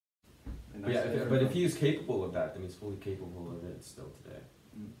And But if he's capable of that, then he's fully capable of it still today.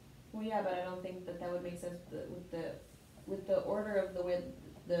 Well, yeah, but I don't think that would make sense with the order of the way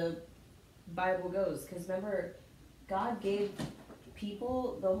the Bible goes. Because remember, God gave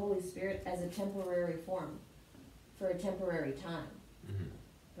people the Holy Spirit as a temporary form for a temporary time,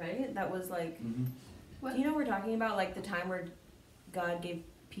 right? That was like, What? do you know what we're talking about? Like the time where God gave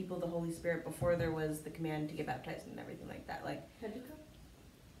people the Holy Spirit before there was the command to get baptized and everything like that. Like,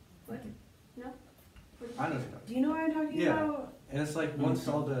 What? No? I know. do you know what I'm talking about? And it's like once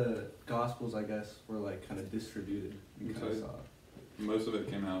all the Gospels, I guess, were like kind of distributed, you kind of saw it. Most of it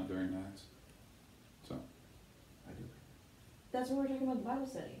came out during Acts. So. I do. That's what we're talking about the Bible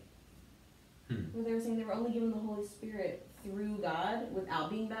study. Where they were saying they were only given the Holy Spirit through God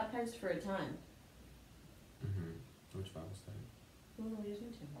without being baptized for a time. Which Bible study? Well, no, we just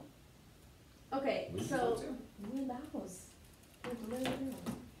went to. Okay, We so just went We're in the house. We're literally doing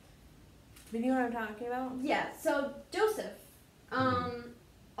it. But you know what I'm talking about? yeah, so Joseph,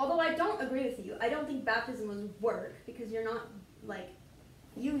 although I don't agree with you, I don't think baptism was work because you're not like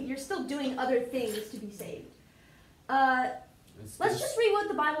you're still doing other things to be saved. Let's just read what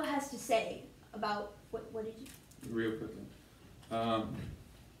the Bible has to say about what did you? Real quickly. At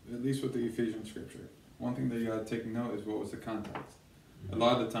least with the Ephesians scripture. One thing that you gotta take note is what was the context. A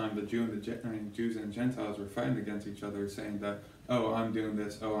lot of the time, the Jews and Gentiles were fighting against each other, saying that, oh, I'm doing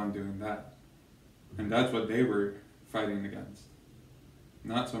this, oh, I'm doing that. And that's what they were fighting against.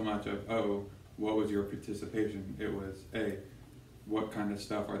 Not so much of, oh, what was your participation? It was, hey, what kind of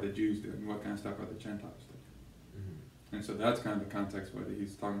stuff are the Jews doing? What kind of stuff are the Gentiles doing? And so that's kind of the context what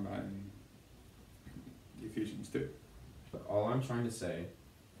he's talking about in Ephesians 2. But all I'm trying to say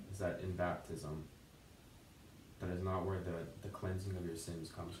is that in baptism, that is not where the cleansing of your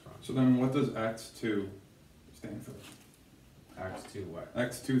sins comes from. So then what does Acts 2 stand for? Acts 2 what?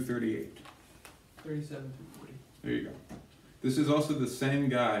 Acts 2:38. 37 through 40. There you go. This is also the same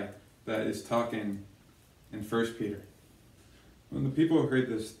guy that is talking in 1 Peter. When the people heard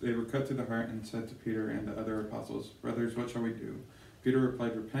this, they were cut to the heart and said to Peter and the other apostles, "Brothers, what shall we do?" Peter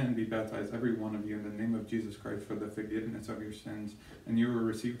replied, "Repent and be baptized, every one of you, in the name of Jesus Christ for the forgiveness of your sins, and you will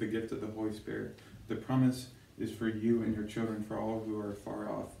receive the gift of the Holy Spirit. The promise is for you and your children, for all who are far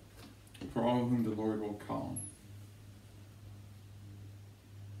off, for all whom the Lord will call."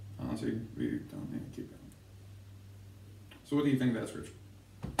 Honestly, we don't need to keep going. So what do you think of that scripture?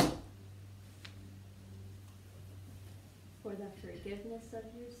 For the forgiveness of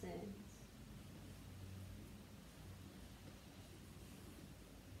your sins.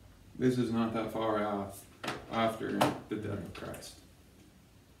 This is not that far off after the death of Christ.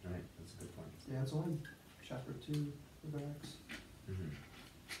 Right, that's a good point. Yeah, it's only chapter 2 of Acts. In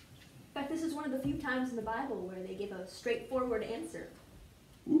fact, this is one of the few times in the Bible where they give a straightforward answer.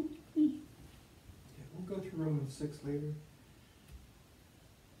 Yeah, we'll go through Romans 6 later.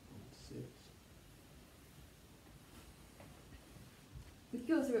 6. We could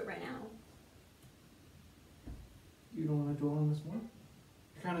go through it right now. You don't want to dwell on this more?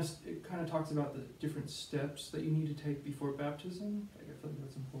 It kind of talks about the different steps that you need to take before baptism. Like, I feel like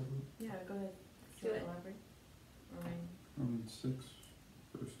that's important. Yeah, go ahead. Do it. Elaborate. Or Romans 6,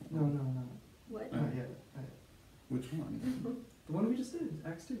 verse 1. No. What? Not yet. Which one? The one we just did,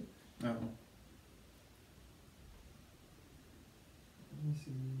 Acts 2. Oh. Let me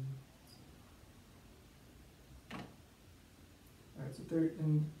see. Alright, so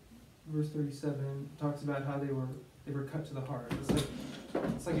in verse 37, it talks about how they were cut to the heart.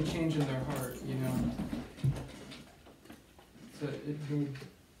 It's like a change in their heart, you know. So it made,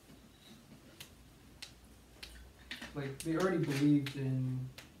 like, they already believed in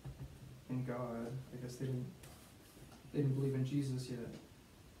God. I guess they didn't believe in Jesus yet.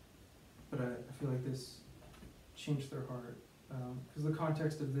 But I feel like this changed their heart. Because the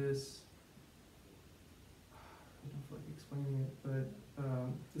context of this, I don't feel like explaining it, but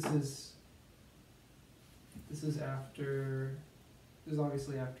this is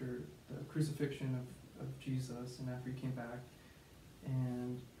obviously after the crucifixion of Jesus and after he came back.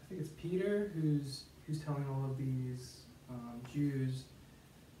 And I think it's Peter who's telling all of these Jews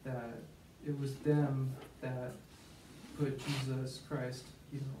that it was them that put Jesus Christ,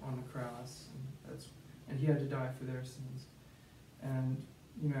 on the cross, and he had to die for their sins. And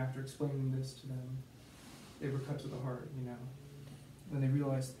after explaining this to them, they were cut to the heart. When they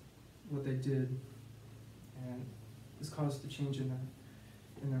realized what they did, and this caused a change in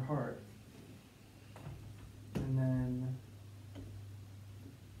their heart. And then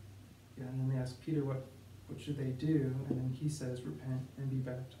they asked Peter what should they do, and then he says, repent and be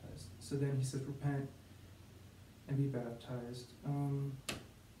baptized. So then he says, repent and be baptized.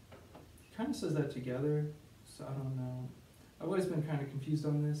 He kind of says that together, so I don't know. I've always been kind of confused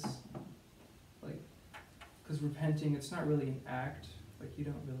on this, like, because repenting, it's not really an act. Like, you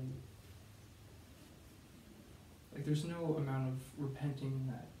don't really, like, there's no amount of repenting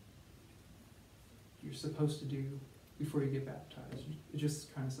that you're supposed to do before you get baptized. It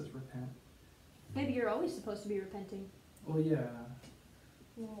just kind of says repent. Maybe you're always supposed to be repenting. Well, yeah,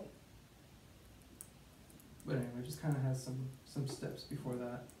 Well, but anyway, it just kind of has some steps before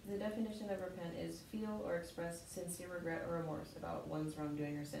that. the definition of repent is feel or express sincere regret or remorse about one's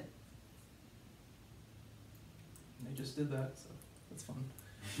wrongdoing or sin. And they just did that, so that's fun.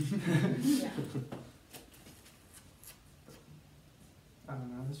 Yeah. I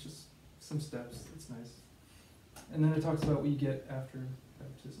don't know, it's just some steps, it's nice. And then it talks about what you get after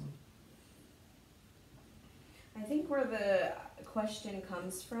baptism. I think where the question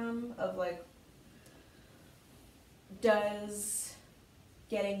comes from of like, does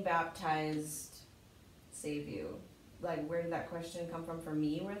getting baptized save you? Like, where did that question come from for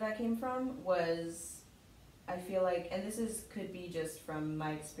me? Where that came from was, I feel like, and this could be just from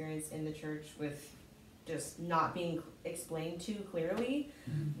my experience in the church with just not being explained too clearly,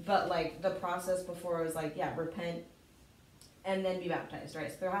 but like the process before was like, yeah, repent and then be baptized,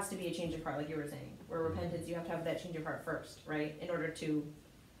 right? So there has to be a change of heart, like you were saying, where repentance, you have to have that change of heart first, right? In order to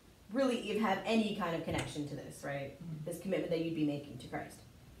really even have any kind of connection to this, right? This commitment that you'd be making to Christ.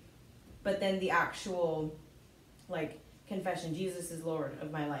 But then the actual, like, confession, Jesus is Lord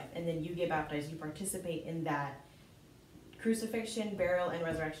of my life, and then you get baptized, you participate in that crucifixion, burial, and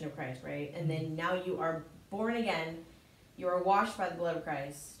resurrection of Christ, right? And then now you are born again, you are washed by the blood of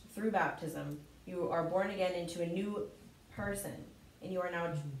Christ through baptism, you are born again into a new person, and you are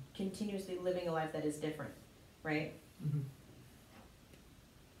now continuously living a life that is different, right? Mm-hmm.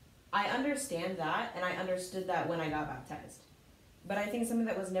 I understand that, and I understood that when I got baptized. But I think something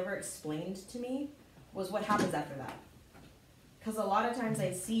that was never explained to me was what happens after that. Because a lot of times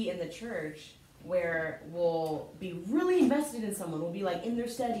I see in the church where we'll be really invested in someone, we'll be like in their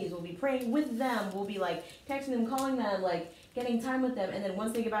studies, we'll be praying with them, we'll be like texting them, calling them, like getting time with them, and then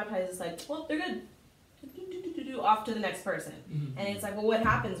once they get baptized, it's like, well, they're good. Off to the next person. Mm-hmm. And it's like, well, what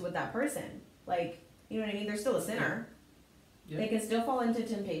happens with that person? Like, you know what I mean? They're still a sinner. Yeah. They can still fall into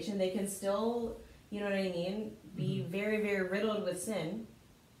temptation. They can still, you know what I mean, be very, very riddled with sin,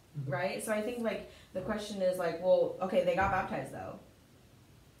 Mhm. right? So I think, like, the question is, like, well, okay, they got baptized, though.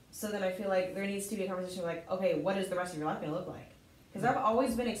 So then I feel like there needs to be a conversation like, okay, what is the rest of your life going to look like? Because I've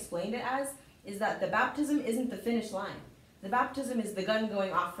always been explained it as, is that the baptism isn't the finish line. The baptism is the gun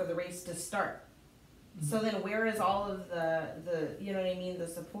going off for the race to start. So then where is all of the you know what I mean, the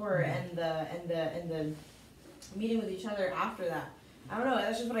support and the meeting with each other after that? I don't know,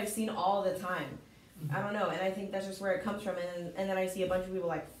 that's just what I've seen all the time. I don't know, and I think that's just where it comes from, and then I see a bunch of people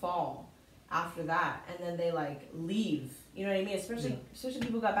like fall after that, and then they like leave, you know what I mean? Especially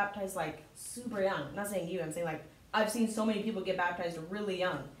people got baptized like super young. I'm not saying you, I'm saying like I've seen so many people get baptized really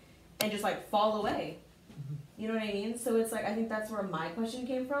young and just like fall away. You know what I mean? So it's like, I think that's where my question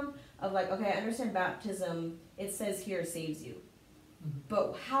came from, of like, okay, I understand baptism, it says here saves you.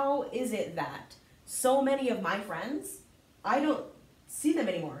 But how is it that so many of my friends, I don't see them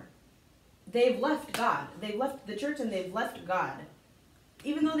anymore? They've left God. They've left the church and they've left God,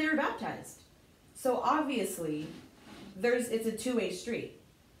 even though they were baptized. So obviously, it's a two-way street,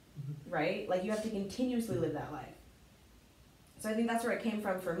 right? Like, you have to continuously live that life. So I think that's where it came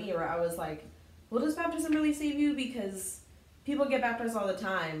from for me, where I was like, well, does baptism really save you? Because people get baptized all the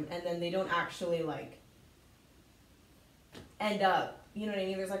time, and then they don't actually, like, end up, you know what I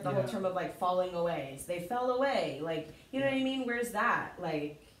mean? There's, like, the whole term of, like, falling away. So they fell away. Like, you know what I mean? Where's that?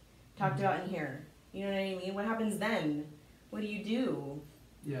 Like, talked about in here. You know what I mean? What happens then? What do you do?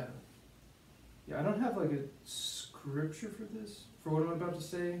 Yeah. Yeah, I don't have, like, a scripture for this, for what I'm about to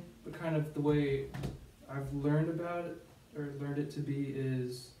say, but kind of the way I've learned about it, or learned it to be,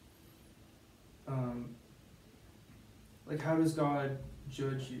 is... like, how does God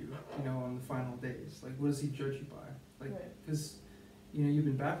judge you, you know, on the final days? Like, what does he judge you by? Like, because, you know, you've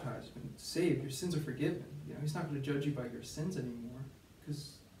been baptized, you've been saved, your sins are forgiven. You know, he's not going to judge you by your sins anymore,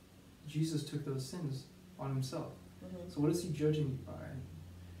 because Jesus took those sins on himself. So what is he judging you by?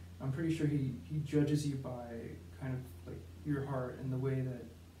 I'm pretty sure he judges you by kind of, like, your heart and the way that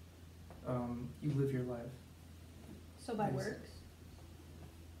you live your life. So by works?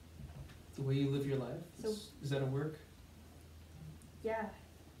 The way you live your life? So- Is that a work? Yeah.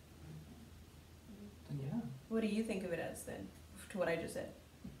 Then yeah. What do you think of it as, then, to what I just said?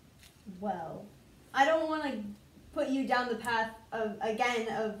 Well, I don't want to put you down the path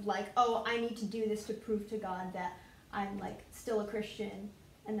of like, oh, I need to do this to prove to God that I'm, like, still a Christian.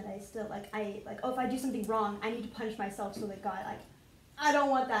 and that I still if I do something wrong, I need to punish myself so that God, I don't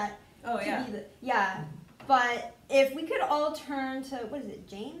want that Oh to yeah. be but if we could all turn to, what is it,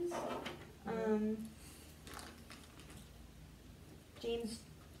 James? James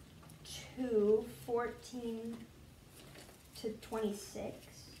 2:14 to 26.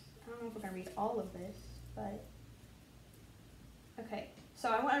 I don't know if we're going to read all of this, but okay. So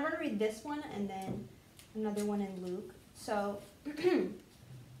I want to read this one and then another one in Luke. So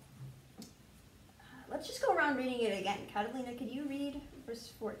let's just go around reading it again. Catalina, could you read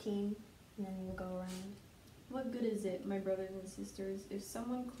verse 14 and then we'll go around? What good is it, my brothers and sisters, if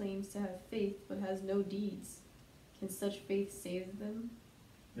someone claims to have faith but has no deeds? Can such faith save them?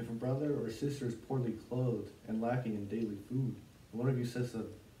 If a brother or sister is poorly clothed and lacking in daily food, and one of you says to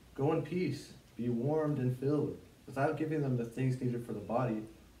them, "Go in peace, be warmed and filled," without giving them the things needed for the body,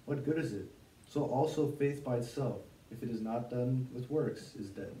 what good is it? So also faith by itself, if it is not done with works, is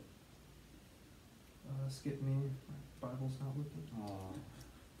dead. Skip me. My Bible's not with me.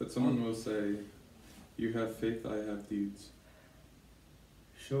 But someone will say, "You have faith, I have deeds."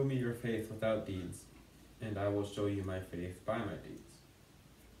 Show me your faith without deeds, and I will show you my faith by my deeds.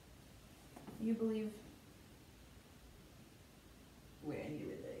 You believe. Wait, I need to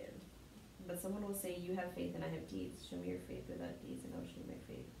read that again. But someone will say, "You have faith and I have deeds. Show me your faith without deeds, and I will show you my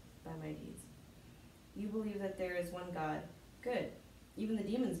faith by my deeds." You believe that there is one God. Good. Even the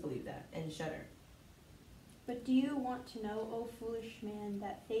demons believe that and shudder. But do you want to know, O foolish man,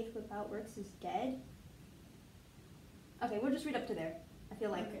 that faith without works is dead? Okay, we'll just read up to there. I feel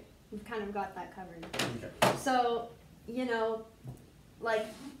like Okay. we've kind of got that covered. Okay. So,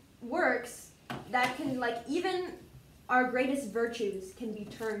 works, that can, even our greatest virtues can be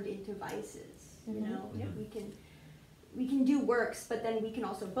turned into vices, Mhm. We can do works, but then we can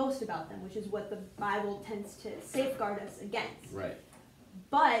also boast about them, which is what the Bible tends to safeguard us against. Right.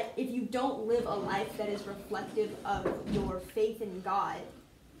 But if you don't live a life that is reflective of your faith in God,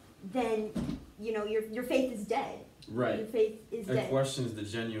 then, your faith is dead. Right. Your faith is It dead. questions the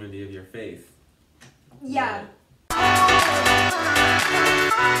genuinity of your faith. Yeah. Right.